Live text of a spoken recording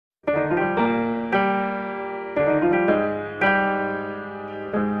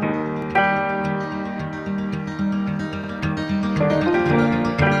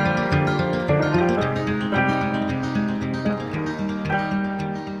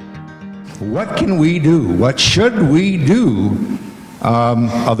What can we do? What should we do?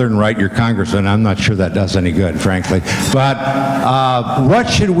 Other than write your congressman, I'm not sure that does any good, frankly. But what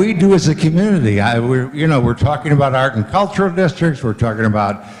should we do as a community? We're talking about art and cultural districts. We're talking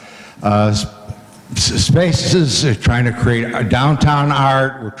about spaces, trying to create a downtown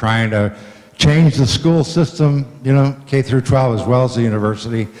art. We're trying to change the school system, K through 12 as well as the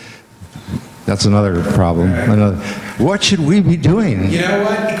university. That's another problem. What should we be doing? You know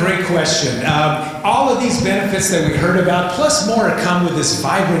what? Great question. All of these benefits that we heard about, plus more, come with this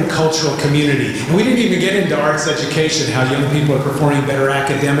vibrant cultural community. And we didn't even get into arts education, how young people are performing better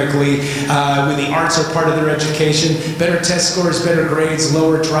academically when the arts are part of their education, better test scores, better grades,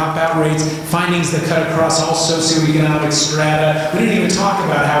 lower dropout rates, findings that cut across all socioeconomic strata. We didn't even talk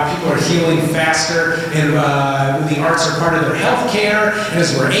about how people are healing faster and when the arts are part of their health care, and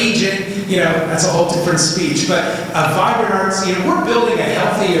as we're aging, that's a whole different speech. But vibrant arts, we're building a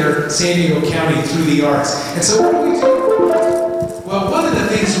healthier San Diego County through the arts. And so what do we do? Well, one of the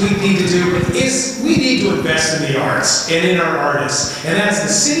things we need to do is we need to invest in the arts and in our artists. And that's the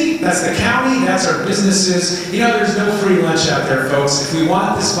city, that's the county, that's our businesses. There's no free lunch out there, folks. If we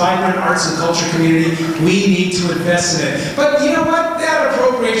want this vibrant arts and culture community, we need to invest in it. But you know what? That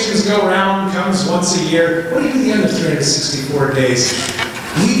appropriations go around, comes once a year. What do you do the other 364 days?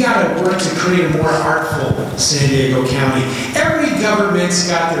 We got to work to create a more artful San Diego County. Every government's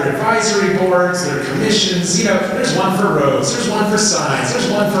got their advisory boards, their commissions. There's one for roads, there's one for signs,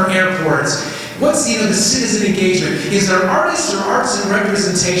 there's one for airports. What's the citizen engagement? Is there artists or arts and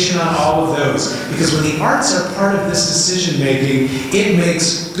representation on all of those? Because when the arts are part of this decision making, it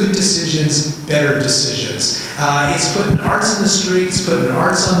makes good decisions better decisions. It's putting arts in the streets, putting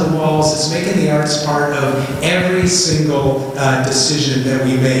arts on the walls. It's making the arts part of every single decision that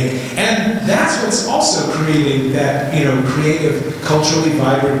we make. And that's what's also creating that creative, culturally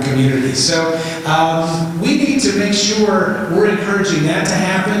vibrant community. So we need to make sure we're encouraging that to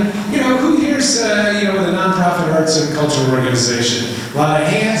happen. Who here's with a nonprofit arts and cultural organization? A lot of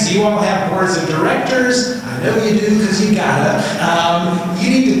hands. You all have boards of directors. I know you do because you gotta. You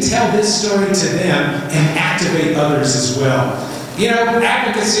need to tell this story to them and activate others as well.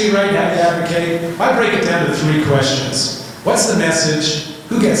 Advocacy, right? How to advocate. I break it down to 3 questions. What's the message?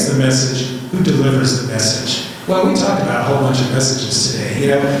 Who gets the message? Who delivers the message? Well, we talked about a whole bunch of messages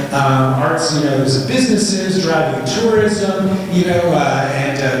today. Arts, there's businesses driving tourism,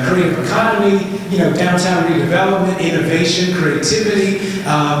 and creative economy, downtown redevelopment, innovation, creativity,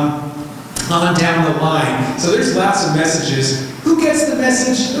 on down the line. So there's lots of messages. Who gets the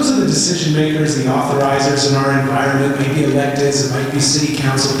message? Those are the decision makers, the authorizers in our environment. It might be electeds, it might be city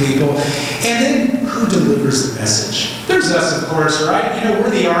council people. And then who delivers the message? There's us, of course, right? We're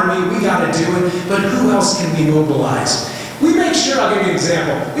the Army, we gotta do it, but who else can we mobilize? We make sure, I'll give you an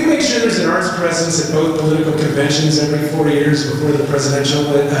example, we make sure there's an arts presence at both political conventions every 4 years before the presidential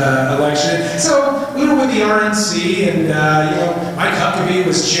election. So we were with the RNC, and Mike Huckabee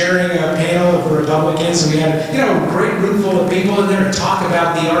was chairing a panel of Republicans, and we had a great room full of people in there to talk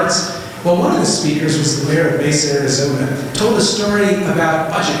about the arts. Well, one of the speakers was the mayor of Mesa, Arizona, told a story about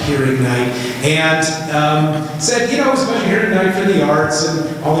budget hearing night, and said, it was budget hearing night for the arts,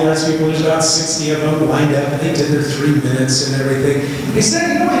 and all the arts people, there's about 60 of them lined up, and they did their 3 minutes and everything. And he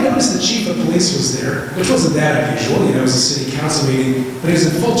said, I noticed the chief of police was there, which wasn't that unusual, it was a city council meeting, but he was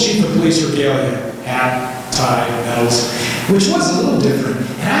in full chief of police regalia, hat, tie, medals, which was a little different.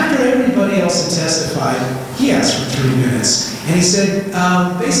 And after everybody else had testified, he asked for 3 minutes. And he said,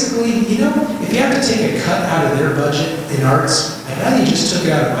 basically, if you have to take a cut out of their budget in arts, I'd rather you just took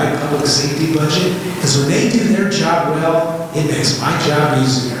it out of my public safety budget, because when they do their job well, it makes my job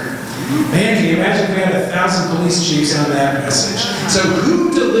easier. Man, can you imagine if we had 1,000 police chiefs on that message? So who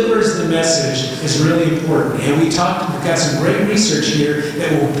delivers the message is really important. And we've got some great research here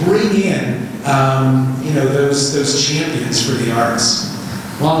that will bring in, those champions for the arts.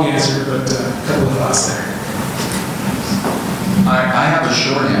 Long answer, but a couple of thoughts there. I have a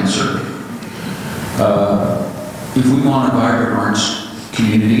short answer. If we want a vibrant arts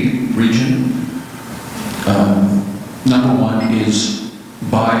community, region, number 1 is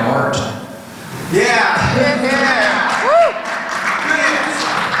buy art. Yeah!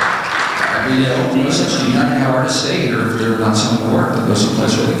 Essentially, you're not going to have artists stay here if they're not selling work that goes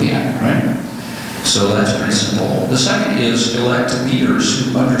someplace where they can, right? So that's pretty simple. The second is elect leaders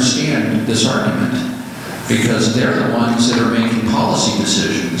who understand this argument, because they're the ones that are making policy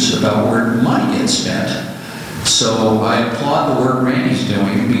decisions about where money gets spent. So I applaud the work Randy's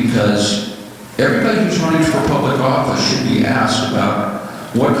doing, because everybody who's running for public office should be asked about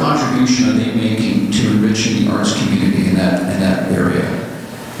what contribution are they making to enriching the arts community in that area.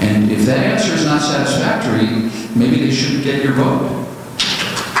 And if that answer answer is not satisfactory, maybe they shouldn't get your vote.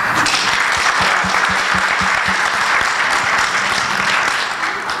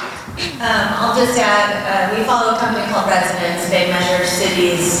 I'll just add, we follow a company called Residence. They measure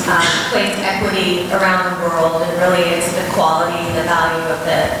cities' place equity around the world, and really it's the quality, the value of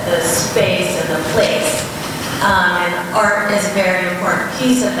the space and the place. And art is a very important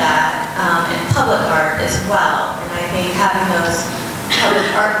piece of that, and public art as well. And I think having those public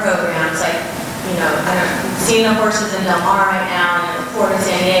art programs, like, you know, I don't seeing the horses in Del Mar right now, and the Port of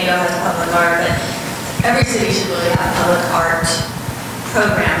San Diego has public art, but every city should really have public art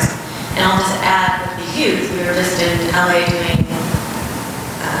programs. And I'll just add with the youth, we were just in LA doing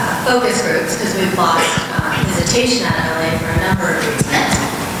focus groups because we've lost visitation out of LA for a number of reasons.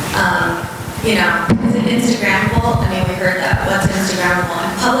 You know, is it Instagrammable? I mean, we heard that. What's Instagrammable?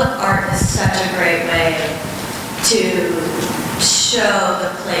 And public art is such a great way to show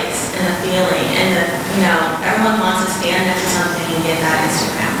the place and the feeling. And, you know, everyone wants to stand next to something and get that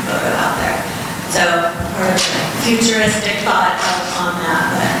Instagram photo out there. So, part of the futuristic thought on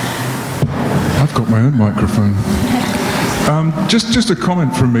that. But I've got my own microphone. Just a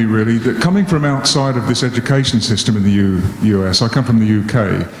comment from me, really, that coming from outside of this education system in the US, I come from the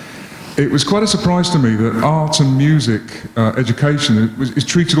UK, it was quite a surprise to me that art and music education is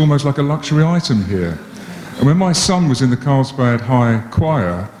treated almost like a luxury item here. And when my son was in the Carlsbad High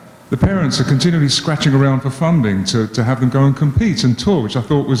Choir, the parents are continually scratching around for funding to have them go and compete and tour, which I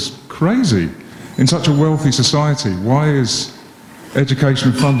thought was crazy. In such a wealthy society, why is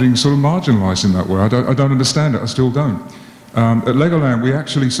education funding sort of marginalised in that way? I don't understand it, I still don't. At Legoland, we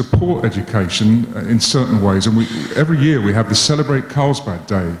actually support education in certain ways, and every year we have the Celebrate Carlsbad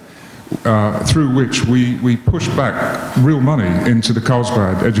Day, through which we push back real money into the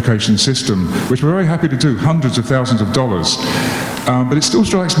Carlsbad education system, which we're very happy to do, hundreds of thousands of dollars. But it still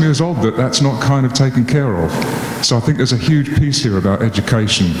strikes me as odd that that's not kind of taken care of. So I think there's a huge piece here about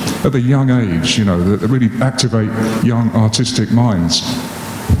education at a young age, you know, that really activate young artistic minds.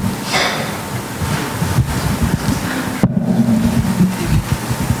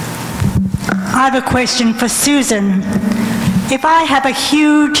 I have a question for Susan. If I have a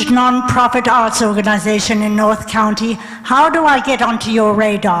huge non-profit arts organization in North County, how do I get onto your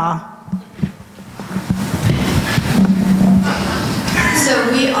radar? so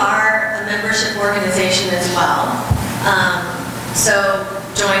we are a membership organization as well. So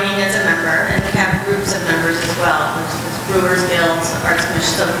joining as a member, and we have groups of members as well, which is Brewers Guilds, Arts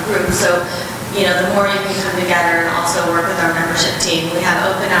Commission, so groups. So, you know, the more you can come together and also work with our membership team. We have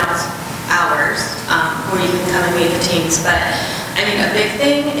open hours where you can come and meet the teams. But I mean, a big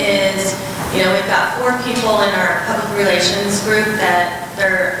thing is, you know, we've got 4 people in our public relations group that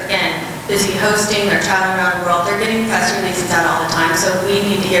they're, again, busy hosting, they're traveling around the world, they're getting press releases out all the time. So we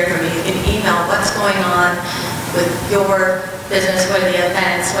need to hear from you. You can email what's going on with your business, what are the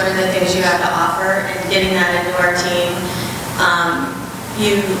events, what are the things you have to offer, and getting that into our team.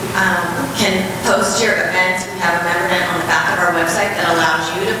 You can post your events. We have a membernet on the back of our website that allows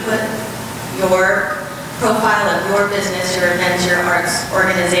you to put your profile of your business, your events, your arts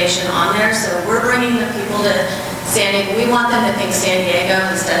organization on there. So we're bringing the people to San Diego. We want them to think San Diego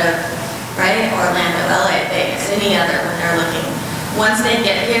instead of, right, Orlando, LA, Vegas, any other when they're looking. Once they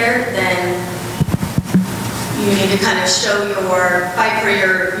get here, then you need to kind of show fight for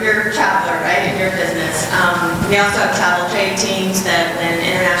your traveler, right, in your business. We also have travel trade teams that when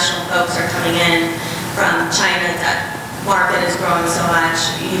international folks are coming in from China, that market is growing so much,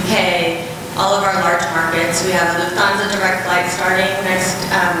 UK, all of our large markets. We have a Lufthansa direct flight starting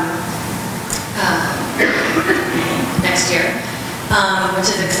next year, which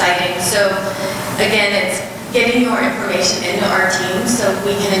is exciting. So again, it's getting your information into our team so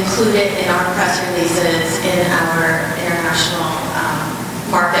we can include it in our press releases in our international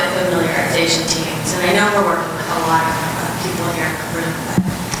market familiarization teams. And I know we're working with a lot of people here in the room, but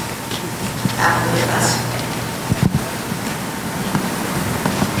that will be the best.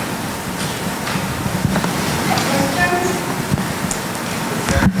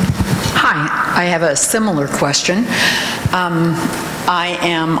 Hi, I have a similar question. I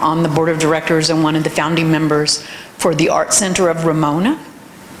am on the board of directors and one of the founding members for the Art Center of Ramona.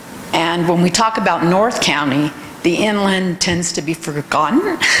 And when we talk about North County, the inland tends to be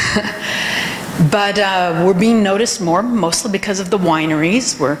forgotten. But we're being noticed more, mostly because of the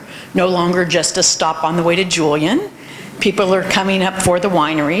wineries. We're no longer just a stop on the way to Julian. People are coming up for the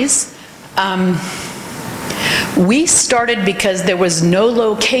wineries. We started because there was no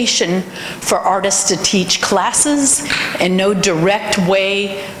location for artists to teach classes and no direct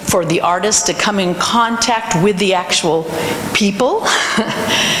way for the artists to come in contact with the actual people.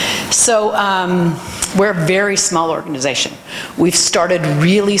 So we're a very small organization. We've started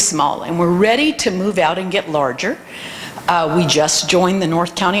really small, and we're ready to move out and get larger. We just joined the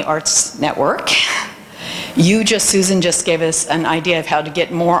North County Arts Network. Susan just gave us an idea of how to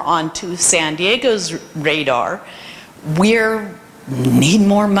get more onto San Diego's radar. We need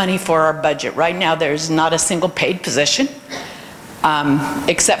more money for our budget. Right now, there's not a single paid position,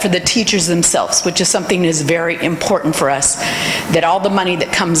 except for the teachers themselves, which is something that is very important for us, that all the money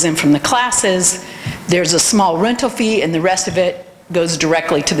that comes in from the classes, there's a small rental fee, and the rest of it goes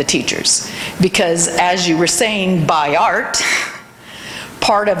directly to the teachers. Because as you were saying, buy art,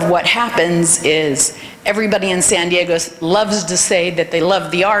 part of what happens is everybody in San Diego loves to say that they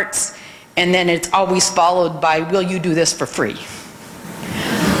love the arts, and then it's always followed by, will you do this for free?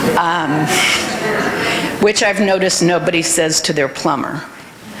 Which I've noticed nobody says to their plumber.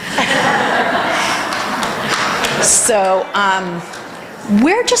 So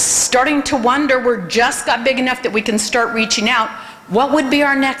we're just starting to wonder, we're just got big enough that we can start reaching out. What would be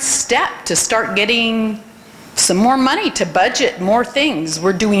our next step to start getting some more money to budget more things?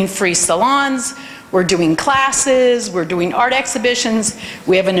 We're doing free salons, we're doing classes, we're doing art exhibitions,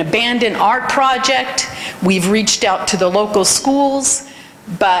 we have an abandoned art project, we've reached out to the local schools,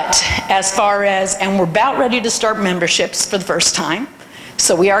 but as far as, and we're about ready to start memberships for the first time,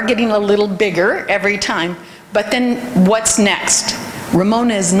 so we are getting a little bigger every time, but then what's next?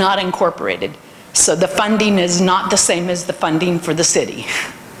 Ramona is not incorporated, so the funding is not the same as the funding for the city.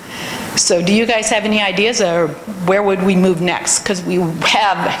 So do you guys have any ideas, or where would we move next? Because we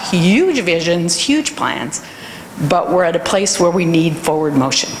have huge visions, huge plans, but we're at a place where we need forward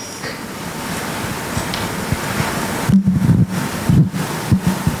motion.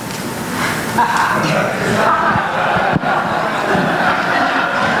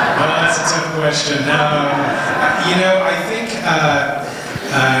 Well, that's a tough question. You know, I think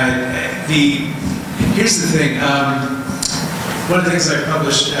here's the thing. One of the things I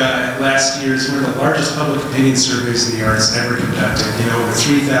published last year is one of the largest public opinion surveys of the arts ever conducted, you know, over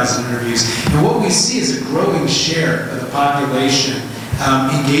 3,000 interviews. And what we see is a growing share of the population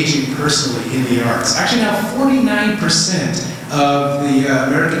engaging personally in the arts. Actually now 49% of the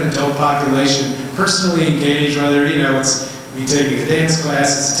American adult population personally engaged, whether, you know, it's me taking a dance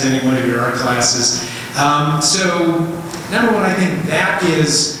class, it's attending one of your art classes. So number one, I think that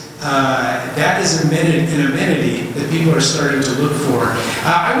is an amenity that people are starting to look for.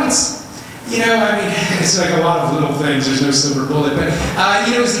 I would, you know, I mean, it's like a lot of little things, there's no silver bullet, but,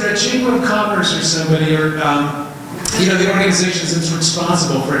 you know, is there a chamber of commerce or somebody, or, you know, the organization that's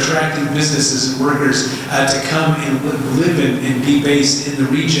responsible for attracting businesses and workers to come and live and be based in the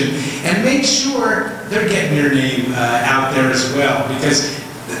region, and make sure they're getting their name out there as well, because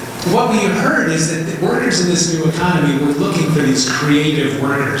what we have heard is that the workers in this new economy were looking for these creative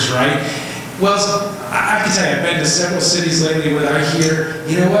workers, right? Well, I can tell you, I've been to several cities lately where I hear,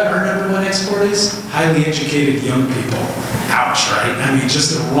 you know what our #1 export is? Highly educated young people. Ouch, right? I mean,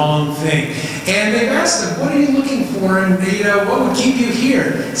 just the wrong thing. And they've asked them, what are you looking for, and you know, what would keep you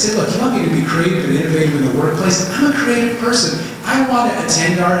here? I said, look, you want me to be creative and innovative in the workplace? I'm a creative person. I want to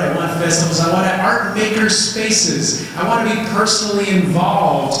attend art, I want festivals, I want art maker spaces. I want to be personally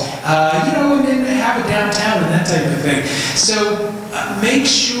involved, you know, and then have a downtown and that type of thing. So make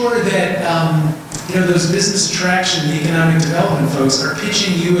sure that, you know, those business attraction, the economic development folks are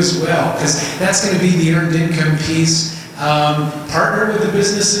pitching you as well, because that's going to be the earned income piece. Partner with the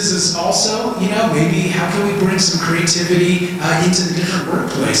businesses is also, you know, maybe how can we bring some creativity into the different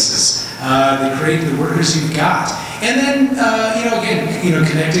workplaces, the workers you've got. And then, you know, again, you know,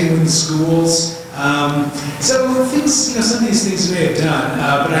 connecting with the schools. So things, you know, some of these things we may have done,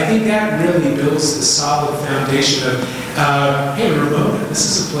 but I think that really builds the solid foundation of, hey, Ramona, this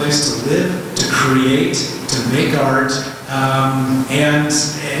is a place to live, to create, to make art, and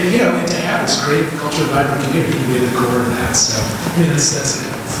you know, and to have this great cultural, vibrant community to be at the core of that. So, I mean, that's it.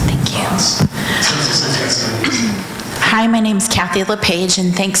 Thank you. Hi, my name's Kathy LePage,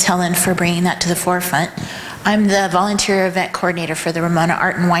 and thanks, Helen, for bringing that to the forefront. I'm the volunteer event coordinator for the Ramona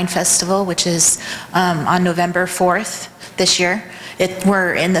Art and Wine Festival, which is on November 4th this year.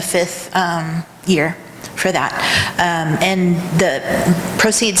 We're in the 5th year for that. And the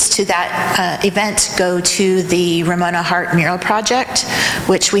proceeds to that event go to the Ramona Heart Mural Project,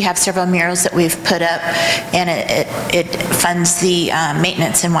 which we have several murals that we've put up, and it funds the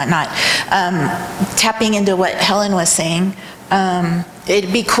maintenance and whatnot. Tapping into what Helen was saying,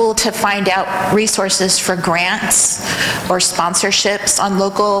 it'd be cool to find out resources for grants or sponsorships on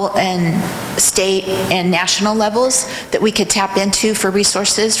local and state and national levels that we could tap into for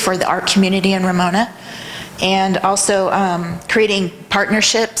resources for the art community in Ramona. And also creating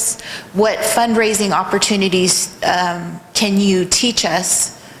partnerships? What fundraising opportunities can you teach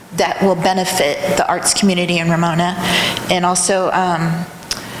us that will benefit the arts community in Ramona? And also,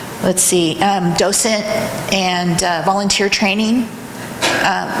 let's see, docent and volunteer training.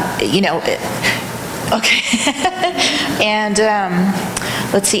 Okay. And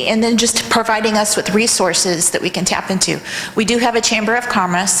let's see, and then just providing us with resources that we can tap into. We do have a Chamber of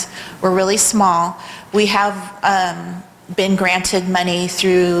Commerce. We're really small. We have been granted money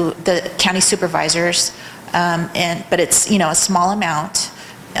through the county supervisors, but it's, a small amount.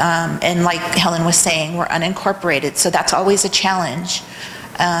 And like Helen was saying, we're unincorporated, so that's always a challenge.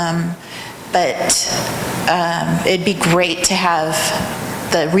 But it'd be great to have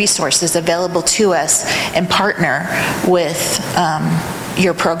the resources available to us and partner with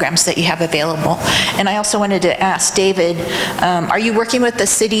your programs that you have available. And I also wanted to ask David, are you working with the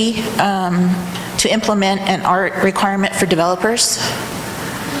city to implement an art requirement for developers?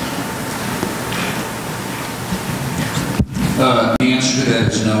 The answer to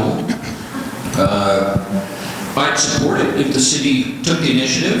that is no. I'd support it if the city took the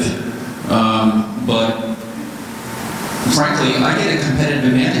initiative, but frankly, I get a competitive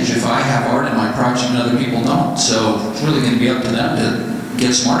advantage if I have art in my project and other people don't. So it's really going to be up to them to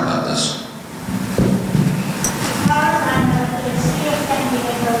get smart about this.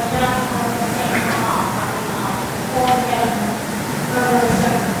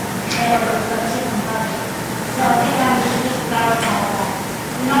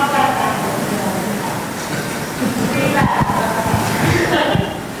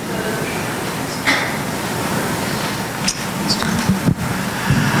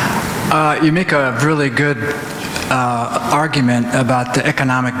 You make a really good argument about the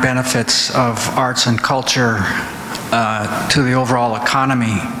economic benefits of arts and culture to the overall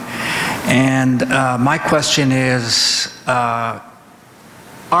economy. And my question is,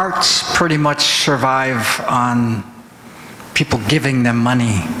 arts pretty much survive on people giving them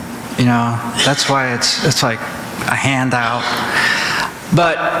money. That's why it's like a handout.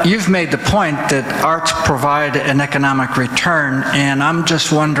 But you've made the point that arts provide an economic return, and I'm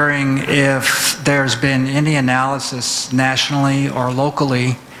just wondering if there's been any analysis nationally or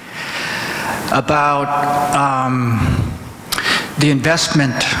locally about the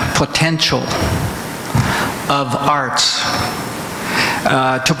investment potential of arts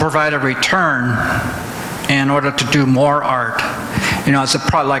to provide a return in order to do more art. It's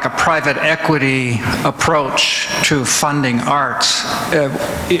like a private equity approach to funding arts.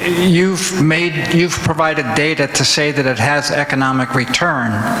 You've provided data to say that it has economic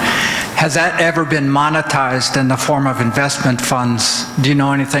return. Has that ever been monetized in the form of investment funds? Do you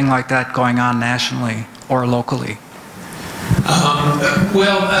know anything like that going on nationally or locally?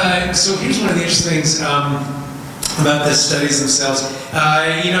 So here's one of the interesting things about the studies themselves.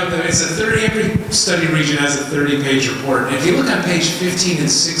 It's every study region has a 30-page report. And if you look on page 15 and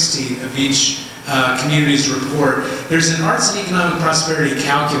 16 of each community's report, there's an arts and economic prosperity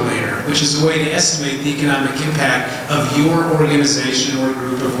calculator, which is a way to estimate the economic impact of your organization or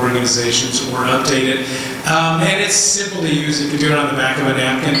group of organizations, or update it. And it's simple to use. You can do it on the back of a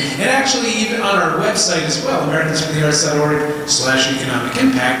napkin. And actually, even on our website as well, americansforthearts.org/economic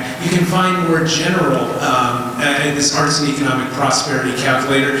impact, you can find more general this arts and economic prosperity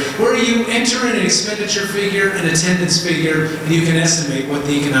calculator, where you enter in an expenditure figure, an attendance figure, and you can estimate what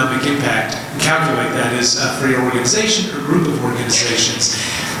the economic impact, and calculate that is for your organization or group of organizations.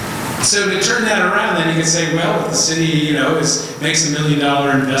 So to turn that around, then you can say, well, if the city, makes $1 million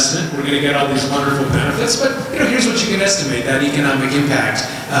investment, we're going to get all these wonderful benefits. But here's what you can estimate that economic impact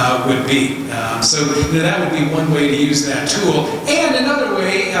would be. So that would be one way to use that tool. And another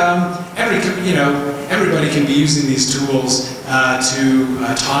way, everybody can be using these tools to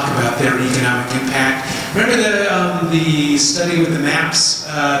talk about their economic impact. Remember the study with the maps,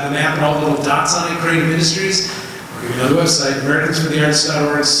 the map and all the little dots on it, Creative Industries? I'll give you another website,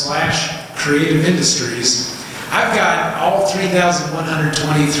 americansforthearts.org/creative industries. I've got all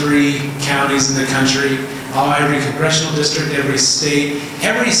 3,123 counties in the country, every congressional district, every state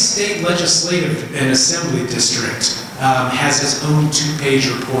legislative and assembly district has its own 2-page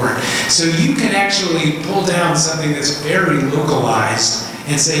report. So you can actually pull down something that's very localized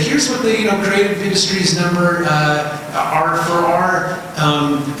and say, here's what the creative industries number are for our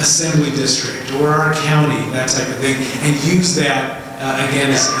assembly district or our county, that type of thing, and use that again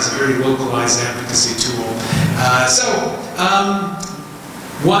as a very localized advocacy tool.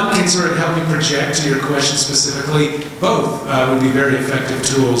 One can sort of help you project to your question specifically. Both would be very effective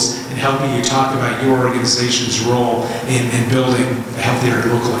tools in helping you talk about your organization's role in building a healthier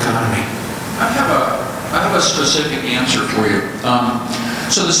local economy. I have I have a specific answer for you.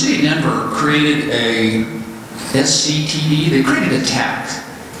 So the city of Denver created a SCTD. They created a tax.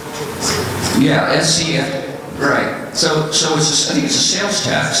 Yeah, SCF. Right. So it's I think it's a sales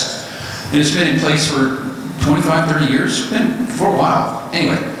tax, and it's been in place for 25, 30 years. It's been for a while.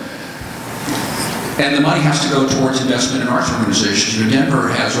 Anyway. And the money has to go towards investment in arts organizations.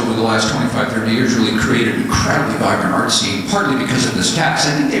 Denver has, over the last 25, 30 years, really created an incredibly vibrant art scene, partly because of this tax.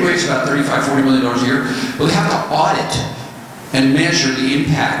 I think they raise about $35, $40 million a year. Well, they have to audit and measure the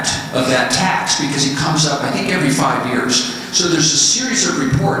impact of that tax because it comes up, I think, every 5 years. So there's a series of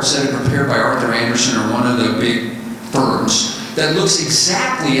reports that are prepared by Arthur Anderson or one of the big firms that looks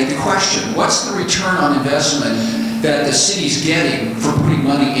exactly at the question, what's the return on investment that the city's getting for putting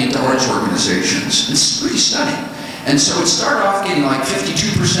money into arts organizations? It's pretty stunning. And so it started off getting like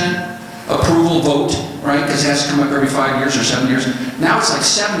 52% approval vote, right? Because it has to come up every 5 years or 7 years. Now it's like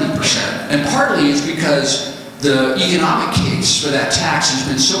 70%. And partly it's because the economic case for that tax has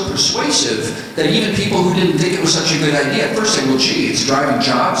been so persuasive that even people who didn't think it was such a good idea, at first they go, gee, it's driving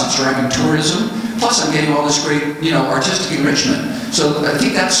jobs, it's driving tourism, plus I'm getting all this great, artistic enrichment. So I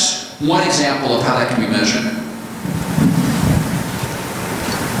think that's one example of how that can be measured.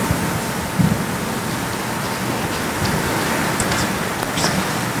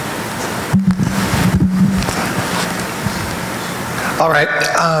 All right.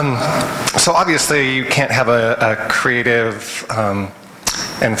 So obviously you can't have a creative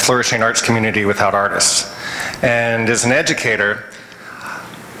and flourishing arts community without artists. And as an educator,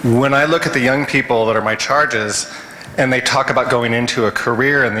 when I look at the young people that are my charges and they talk about going into a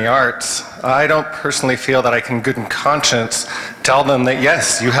career in the arts, I don't personally feel that I can good in conscience tell them that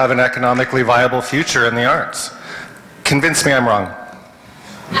yes, you have an economically viable future in the arts. Convince me I'm wrong.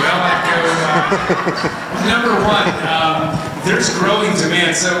 Well, number one, there's growing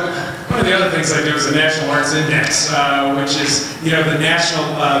demand. So one of the other things I do is the National Arts Index, which is, the national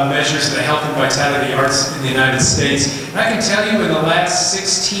measures of the health and vitality of the arts in the United States. And I can tell you in the last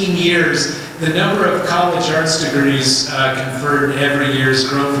 16 years, the number of college arts degrees conferred every year has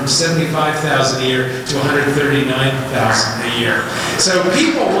grown from 75,000 a year to 139,000 a year. So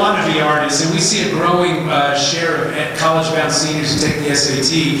people want to be artists, and we see a growing share of college-bound seniors who take the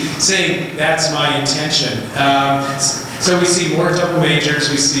SAT saying, that's my intention. So we see more double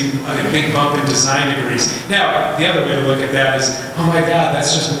majors, we see a big bump in design degrees. Now, the other way to look at that is, oh my God,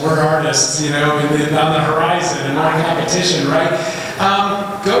 that's just more artists, on the horizon and more competition, right?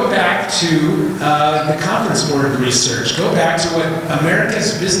 Go back to the Conference Board research. Go back to what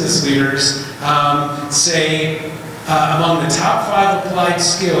America's business leaders say among the top 5 applied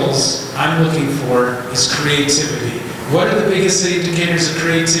skills I'm looking for is creativity. What are the biggest indicators of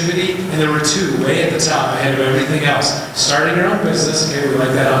creativity? And there were 2 way at the top ahead of everything else. Starting your own business, okay, we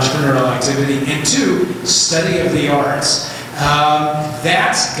like that entrepreneurial activity. And 2, study of the arts.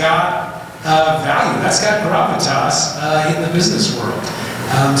 That's got value, that's got gravitas in the business world.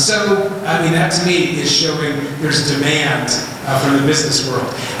 That to me is showing there's demand from the business world.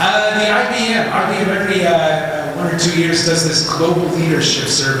 The IBM every 1 or 2 years does this global leadership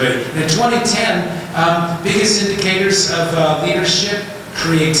survey. And in 2010, biggest indicators of leadership,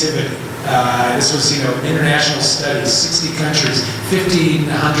 creativity. This was, international studies, 60 countries,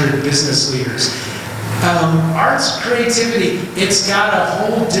 1,500 business leaders. Arts, creativity, it's got a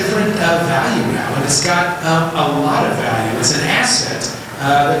whole different value now, and it's got a lot of value. It's an asset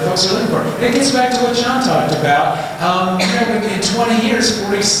that folks are looking for. And it gets back to what John talked about. In 20 years,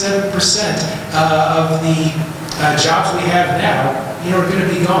 47% of the jobs we have now, are going to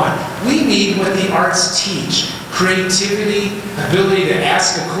be gone. We need what the arts teach. Creativity, ability to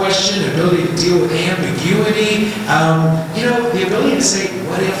ask a question, ability to deal with ambiguity, the ability to say,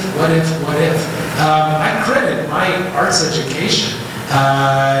 what if, what if, what if. I credit my arts education.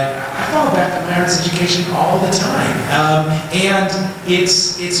 I fall back on my arts education all the time. And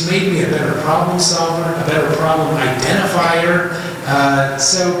it's made me a better problem solver, a better problem identifier.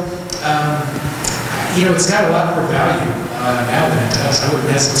 It's got a lot more value now than it does. I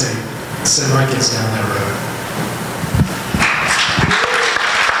wouldn't hesitate to send my kids down that road.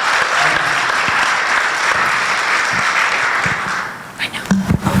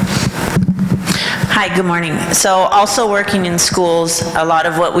 Hi, good morning. So also working in schools, a lot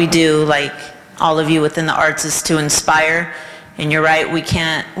of what we do, like all of you within the arts, is to inspire. And you're right,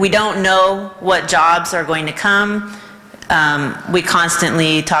 we don't know what jobs are going to come. We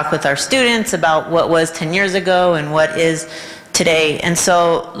constantly talk with our students about what was 10 years ago and what is today. And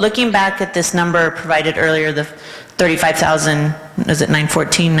so looking back at this number provided earlier, the 35,000, is it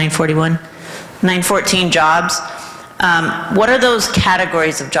 914, 941? 914 jobs. What are those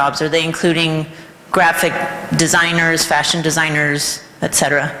categories of jobs? Are they including graphic designers, fashion designers,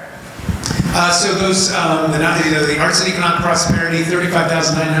 etc.? So those, the Arts and Economic Prosperity,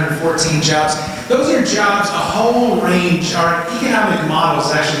 35,914 jobs. Those are jobs, a whole range. Our economic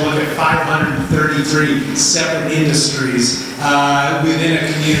models actually look at 533 separate industries within a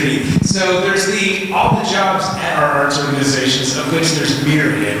community. So there's all the jobs at our arts organizations, of which there's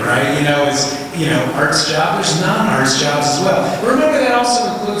myriad, right? Arts job, there's non-arts jobs as well. Remember that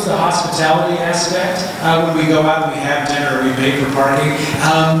also includes the hospitality aspect. When we go out and we have dinner or we pay for parking.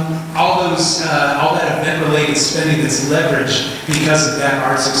 All that event-related spending that's leveraged because of that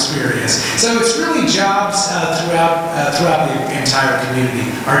arts experience. So it's really jobs throughout the entire community.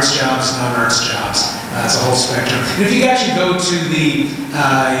 Arts jobs, non-arts jobs. It's a whole spectrum. And if you actually go to the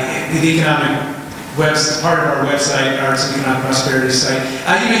economic part of our website, Arts and Economic Prosperity site,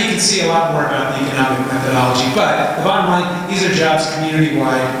 you can see a lot more about the economic methodology. But the bottom line, these are jobs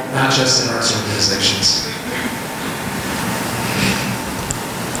community-wide, not just in arts organizations.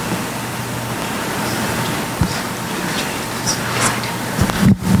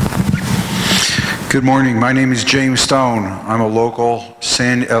 Good morning. My name is James Stone. I'm a local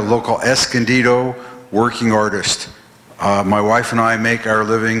Escondido working artist. My wife and I make our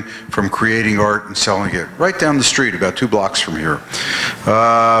living from creating art and selling it right down the street, about 2 blocks from here.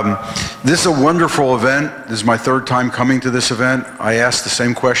 This is a wonderful event. This is my 3rd time coming to this event. I ask the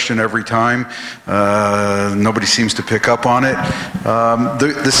same question every time. Nobody seems to pick up on it.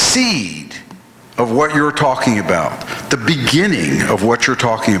 The seed of what you're talking about, the beginning of what you're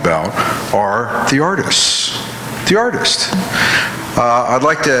talking about, are the artists. The artist. I'd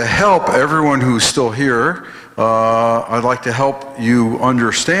like to help everyone who's still here. I'd like to help you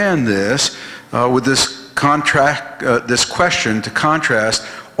understand this with this question to contrast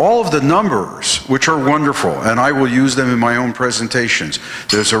all of the numbers, which are wonderful, and I will use them in my own presentations.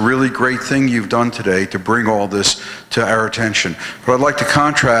 There's a really great thing you've done today to bring all this to our attention. But I'd like to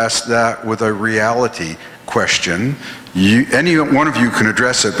contrast that with a reality question. Any one of you can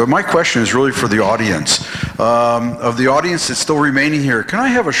address it, but my question is really for the audience. Of the audience that's still remaining here, can I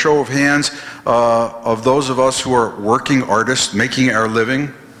have a show of hands of those of us who are working artists, making our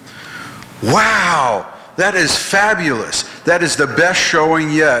living? Wow! That is fabulous. That is the best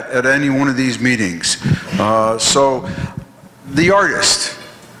showing yet at any one of these meetings. So, the artist,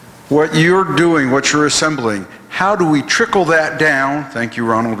 what you're doing, what you're assembling, how do we trickle that down, thank you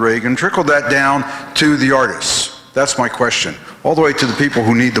Ronald Reagan, trickle that down to the artists? That's my question. All the way to the people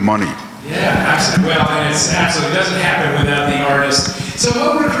who need the money. Yeah, absolutely. Well, and it absolutely doesn't happen without the artist. So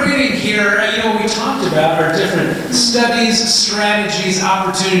what we're creating here, what we talked about are different studies, strategies,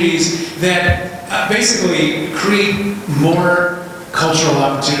 opportunities that basically create more cultural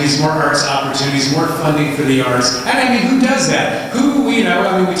opportunities, more arts opportunities, more funding for the arts. And I mean, who does that?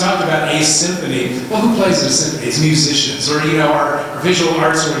 We talked about a symphony. Well, who plays a symphony? It's musicians, or, our visual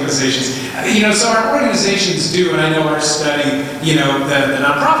arts organizations. So our organizations do, and I know our study, the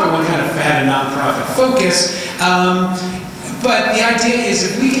nonprofit one kind of had a nonprofit focus. But the idea is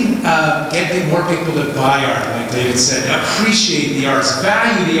if we can get more people to buy art, like David said, appreciate the arts,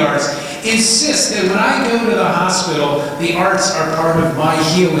 value the arts, insist that when I go to the hospital, the arts are part of my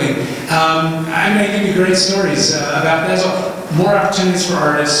healing. I'm going to give you great stories about that. So more opportunities for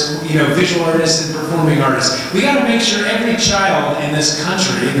artists, visual artists and performing artists. We got to make sure every child in this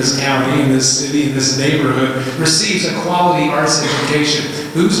country, in this county, in this city, in this neighborhood receives a quality arts education.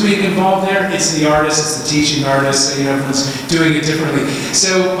 Who's being involved there? It's the artist, it's the teaching artist, everyone's doing it differently.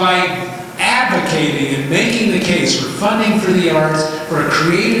 So by advocating and making the case for funding for the arts, for a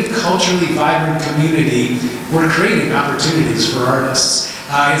creative, culturally vibrant community, we're creating opportunities for artists.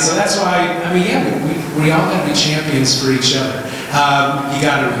 And so that's why, we all got to be champions for each other. You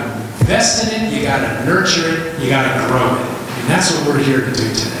got to invest in it, you got to nurture it, you got to grow it. And that's what we're here to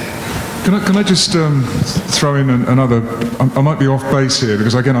do today. Can I just throw in another, I might be off base here,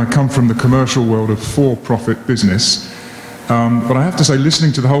 because again I come from the commercial world of for-profit business, but I have to say,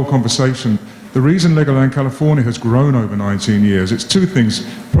 listening to the whole conversation, the reason Legoland California has grown over 19 years, it's 2 things: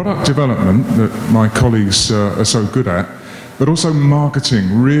 product development, that my colleagues are so good at, but also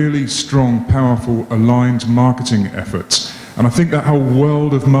marketing, really strong, powerful, aligned marketing efforts. And I think that whole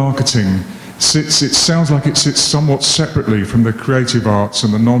world of marketing it sounds like it sits somewhat separately from the creative arts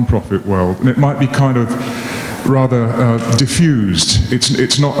and the non-profit world, and it might be kind of rather diffused.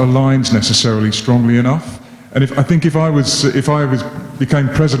 It's not aligned necessarily strongly enough. And if I became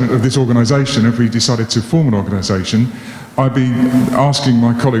president of this organization, if we decided to form an organization, I'd be asking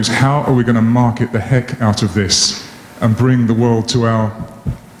my colleagues, how are we going to market the heck out of this and bring the world to our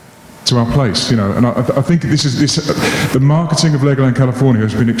to our place, and I think the marketing of Legoland California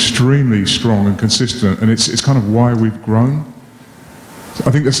has been extremely strong and consistent, and it's kind of why we've grown. I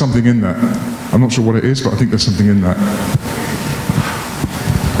think there's something in that. I'm not sure what it is, but I think there's something in that.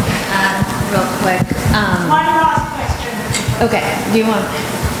 Real quick. One last question. Okay, do you want?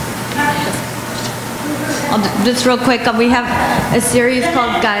 Just real quick, we have a series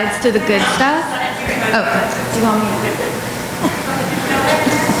called Guides to the Good Stuff. Oh, do you want me?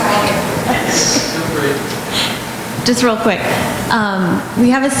 Just real quick, we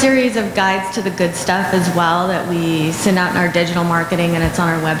have a series of guides to the good stuff as well that we send out in our digital marketing, and it's on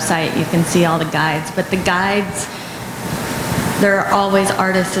our website. You can see all the guides, but the guides, there are always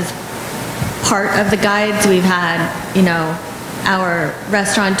artists as part of the guides. We've had, our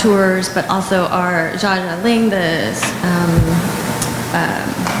restaurateurs, but also our Jia Ling, the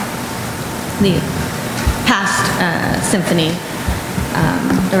past symphony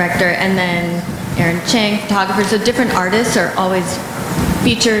director, and then Aaron Chang, photographer. So different artists are always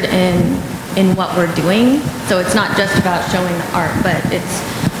featured in what we're doing. So it's not just about showing the art, but it's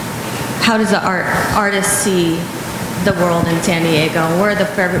how does the artist see the world in San Diego? Where are the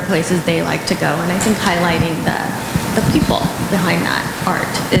favorite places they like to go? And I think highlighting the people behind that art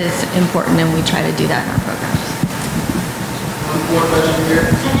is important, and we try to do that in our programs. One more question here.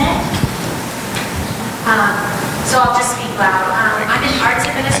 So I'll just speak loud. I'm an arts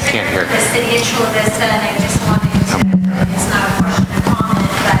administrator for the city of Chula Vista, and I just wanted to, it's not a question or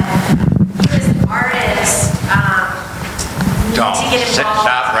comment, but you as an artist Don't to get involved.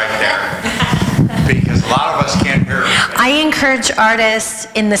 stop right there. Because a lot of us can't hear. I encourage artists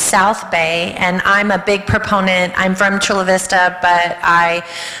in the South Bay, and I'm a big proponent. I'm from Chula Vista, but I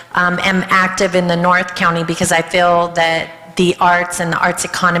am active in the North County because I feel that the arts and the arts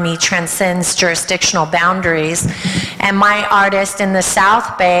economy transcends jurisdictional boundaries. And my artists in the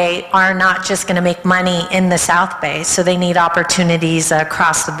South Bay are not just going to make money in the South Bay, so they need opportunities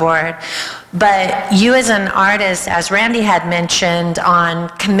across the board. But you as an artist, as Randy had mentioned, on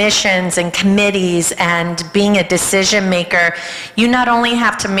commissions and committees and being a decision maker, you not only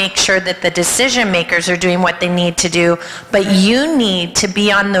have to make sure that the decision makers are doing what they need to do, but you need to be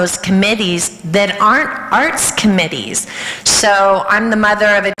on those committees that aren't arts committees. So I'm the mother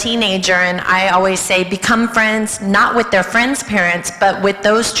of a teenager, and I always say become friends, not with their friends' parents, but with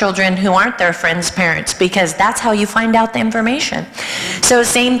those children who aren't their friends' parents, because that's how you find out the information. So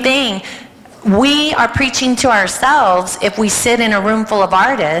same thing. We are preaching to ourselves if we sit in a room full of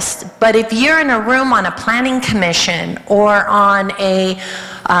artists, but if you're in a room on a planning commission or on a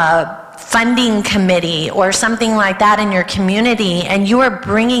funding committee or something like that in your community, and you are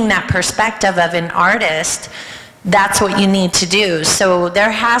bringing that perspective of an artist, that's what you need to do. So there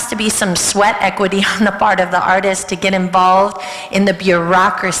has to be some sweat equity on the part of the artist to get involved in the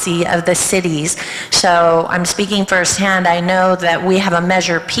bureaucracy of the cities. So I'm speaking firsthand. I know that we have a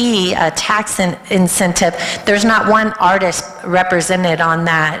Measure P, a tax incentive. There's not one artist represented on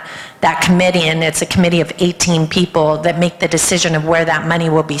that committee, and it's a committee of 18 people that make the decision of where that money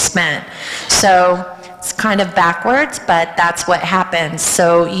will be spent. So it's kind of backwards, but that's what happens.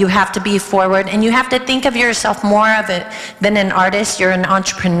 So you have to be forward, and you have to think of yourself more of it than an artist. You're an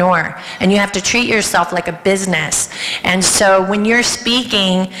entrepreneur, and you have to treat yourself like a business. And so when you're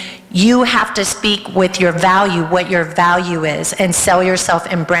speaking, you have to speak with your value, what your value is, and sell yourself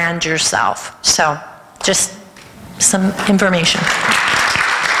and brand yourself. So just some information.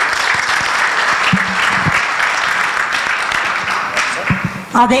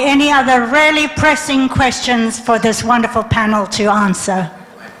 Are there any other really pressing questions for this wonderful panel to answer?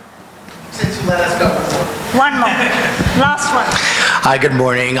 Since you let us go. One more. Last one. Hi, good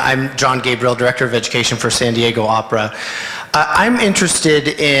morning. I'm John Gabriel, Director of Education for San Diego Opera. I'm interested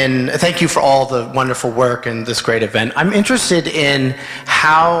in, thank you for all the wonderful work and this great event. I'm interested in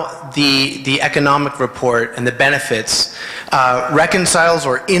how the economic report and the benefits reconciles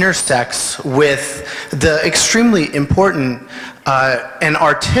or intersects with the extremely important and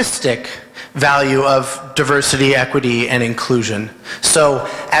artistic value of diversity, equity, and inclusion. So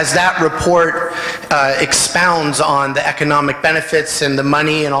as that report expounds on the economic benefits and the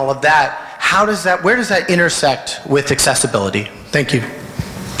money and all of that, where does that intersect with accessibility? Thank you.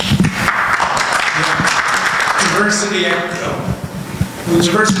 Diversity,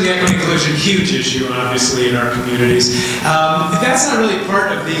 equity, inclusion, huge issue, obviously, in our communities. That's not really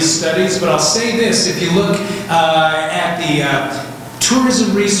part of these studies, but I'll say this. If you look at the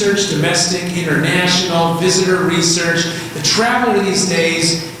tourism research, domestic, international, visitor research, the traveler these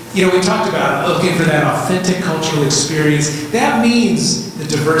days, we talked about looking for that authentic cultural experience. That means the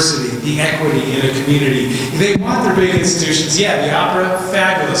diversity, the equity in a community. They want their big institutions. Yeah, the opera,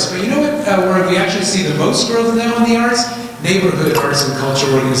 fabulous. But you know what, where we actually see the most growth now in the arts? Neighborhood arts and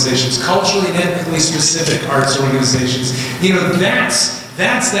culture organizations, culturally and ethnically specific arts organizations. You know, that's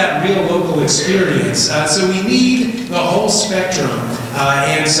that real local experience. So we need the whole spectrum.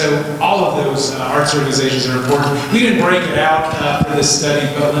 And so all of those arts organizations are important. We didn't break it out for this study,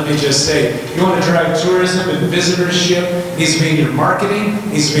 but let me just say, you want to drive tourism and visitorship, it needs to be in your marketing, it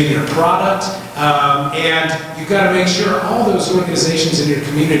needs to be in your product, and you've got to make sure all those organizations in your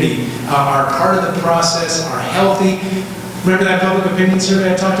community are part of the process, are healthy. Remember that public opinion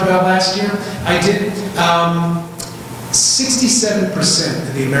survey I talked about last year? I did. 67%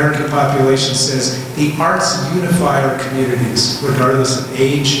 of the American population says the arts unify our communities, regardless of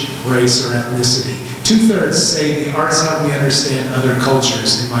age, race, or ethnicity. 2/3 say the arts help me understand other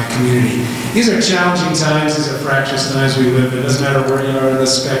cultures in my community. These are challenging times, these are fractious times we live in. It doesn't matter where you are in the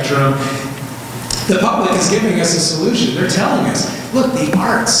spectrum. The public is giving us a solution. They're telling us, look, the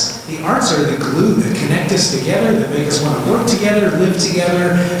arts are the glue that connect us together, that make us want to work together, live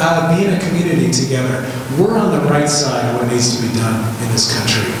together, be in a community together. We're on the right side of what needs to be done in this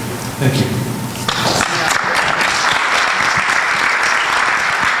country. Thank you.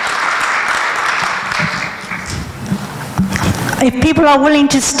 If people are willing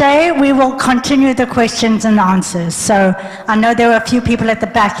to stay, we will continue the questions and answers. So I know there are a few people at the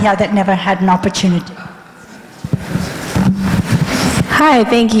back here that never had an opportunity. Hi,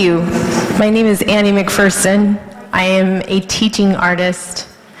 thank you. My name is Annie McPherson. I am a teaching artist,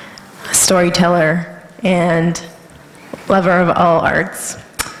 storyteller, and lover of all arts.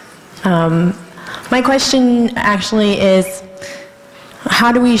 My question actually is,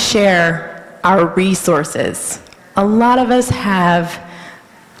 how do we share our resources? A lot of us have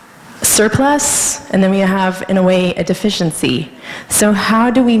surplus, and then we have, in a way, a deficiency. So how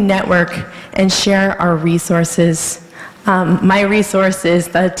do we network and share our resources? My resource is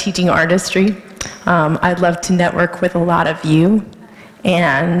the teaching artistry. I'd love to network with a lot of you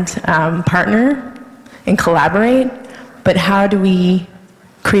and partner and collaborate, but how do we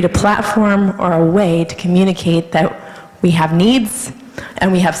create a platform or a way to communicate that we have needs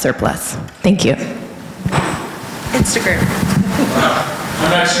and we have surplus? Thank you. Instagram.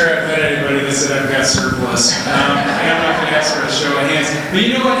 I'm not sure I've met anybody that said I've got surplus. I'm not going to ask for a show of hands. But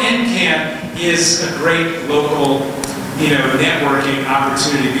you know what? NCAN is a great local, networking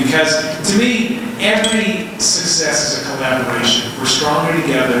opportunity, because to me, every success is a collaboration. We're stronger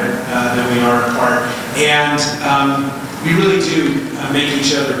together than we are apart, and we really do make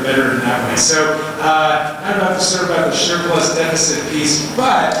each other better in that way. So I'm about to start about the surplus deficit piece,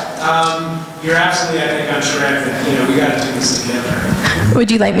 but you're absolutely, I think, on track that we got to do this together.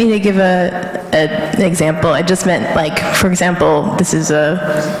 Would you like me to give an example? I just meant, like, for example, this is a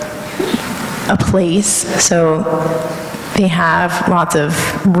place, so they have lots of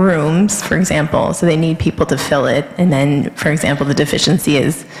rooms, for example, so they need people to fill it, and then, for example, the deficiency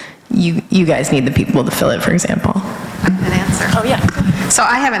is you guys need the people to fill it, for example. An answer. Oh, yeah. So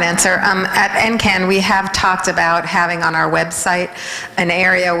I have an answer. At NCAN, we have talked about having on our website an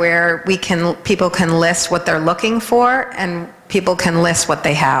area where people can list what they're looking for, and people can list what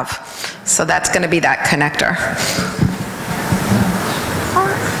they have. So that's going to be that connector.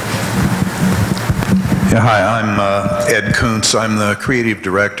 Yeah, hi, I'm Ed Kuntz. I'm the creative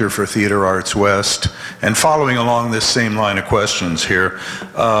director for Theater Arts West. And following along this same line of questions here,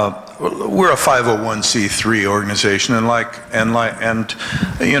 we're a 501c3 organization, and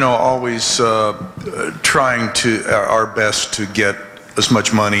always trying our best to get as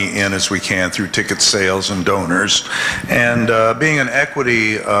much money in as we can through ticket sales and donors. And being an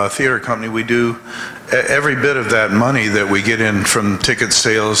equity theater company, we do every bit of that money that we get in from ticket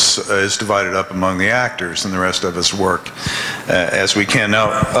sales is divided up among the actors, and the rest of us work as we can.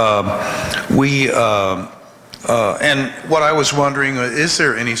 Now, and what I was wondering, is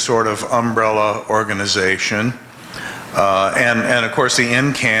there any sort of umbrella organization? And of course the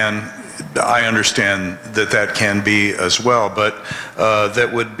NCAN, I understand that can be as well, but that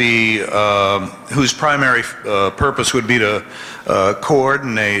would be, whose primary purpose would be to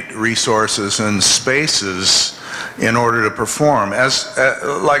coordinate resources and spaces in order to perform.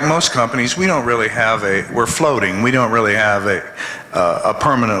 Like most companies, we don't really have we're floating, we don't really have a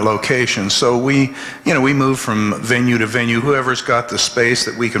permanent location. So we move from venue to venue. Whoever's got the space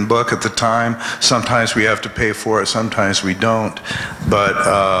that we can book at the time, sometimes we have to pay for it, sometimes we don't. But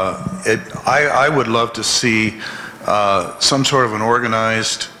I would love to see some sort of an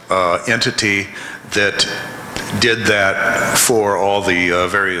organized entity that did that for all the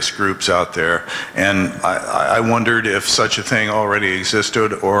various groups out there. And I wondered if such a thing already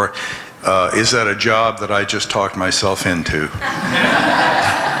existed, or is that a job that I just talked myself into?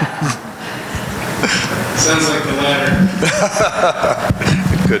 Sounds like the latter.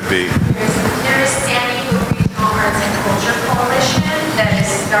 It could be. There is San Diego Regional Arts and Culture Coalition that is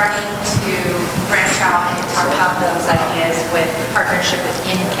starting to branch out and talk about those ideas with partnership with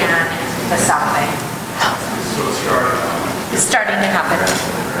NCAN and the South Bay. So it's starting to happen.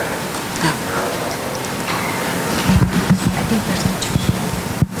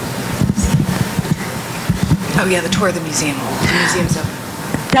 Oh yeah, the tour of the museum. The museum's open.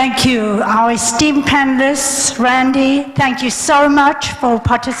 Thank you, our esteemed panelists. Randy, thank you so much for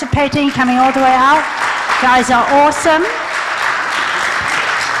participating, coming all the way out. You guys are awesome.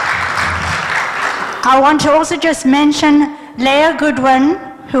 I want to also just mention Leah Goodwin,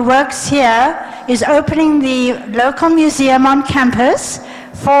 who works here, is opening the local museum on campus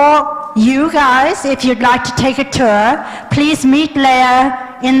for you guys. If you'd like to take a tour, please meet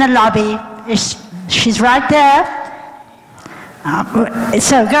Leah in the lobby. She's right there.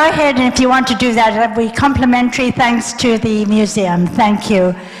 So go ahead, and if you want to do that, it'll be complimentary thanks to the museum. Thank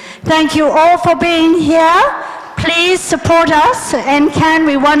you. Thank you all for being here. Please support us, NCAN.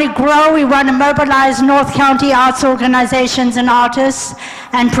 We want to grow. We want to mobilize North County arts organizations and artists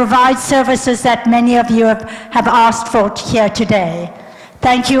and provide services that many of you have asked for here today.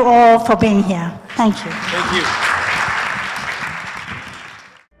 Thank you all for being here. Thank you. Thank you.